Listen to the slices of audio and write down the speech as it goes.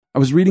I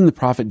was reading the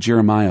prophet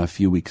Jeremiah a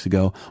few weeks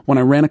ago when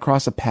I ran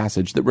across a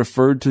passage that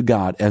referred to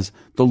God as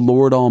the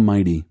Lord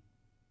Almighty.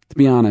 To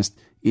be honest,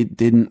 it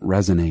didn't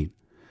resonate.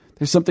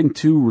 There's something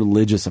too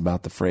religious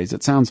about the phrase.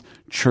 It sounds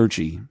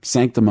churchy,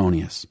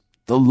 sanctimonious.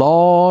 The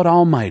Lord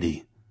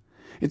Almighty.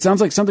 It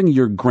sounds like something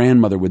your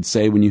grandmother would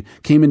say when you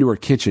came into her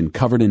kitchen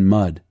covered in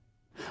mud.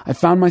 I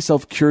found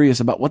myself curious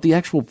about what the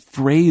actual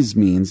phrase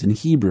means in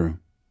Hebrew.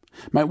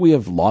 Might we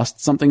have lost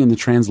something in the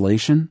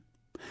translation?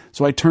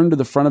 So I turned to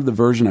the front of the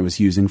version I was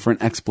using for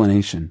an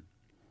explanation.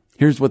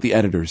 Here's what the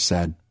editors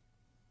said.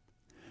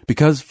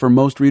 Because for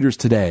most readers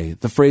today,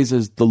 the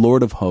phrases the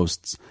Lord of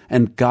hosts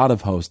and God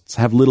of hosts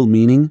have little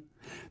meaning,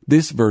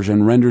 this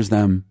version renders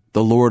them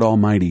the Lord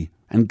Almighty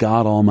and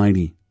God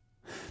Almighty.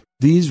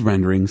 These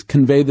renderings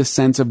convey the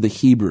sense of the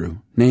Hebrew,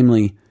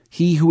 namely,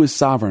 He who is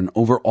sovereign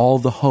over all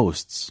the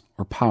hosts,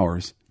 or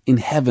powers, in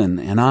heaven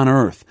and on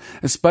earth,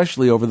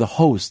 especially over the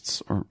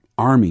hosts, or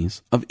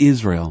armies, of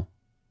Israel.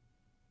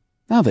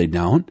 No, they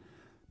don't.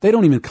 They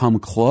don't even come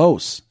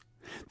close.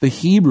 The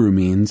Hebrew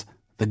means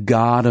the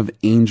God of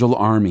angel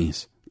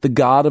armies, the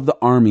God of the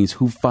armies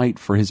who fight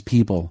for his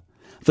people,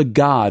 the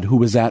God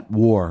who is at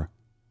war.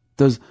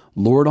 Does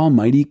Lord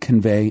Almighty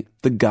convey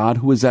the God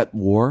who is at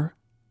war?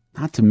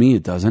 Not to me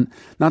it doesn't.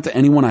 Not to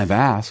anyone I've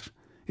asked.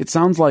 It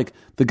sounds like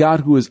the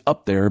God who is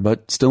up there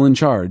but still in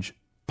charge,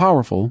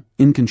 powerful,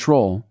 in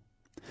control.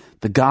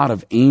 The God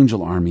of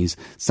angel armies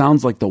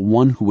sounds like the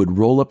one who would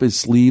roll up his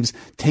sleeves,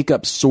 take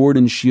up sword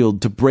and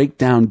shield to break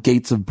down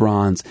gates of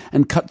bronze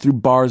and cut through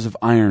bars of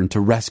iron to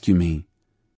rescue me.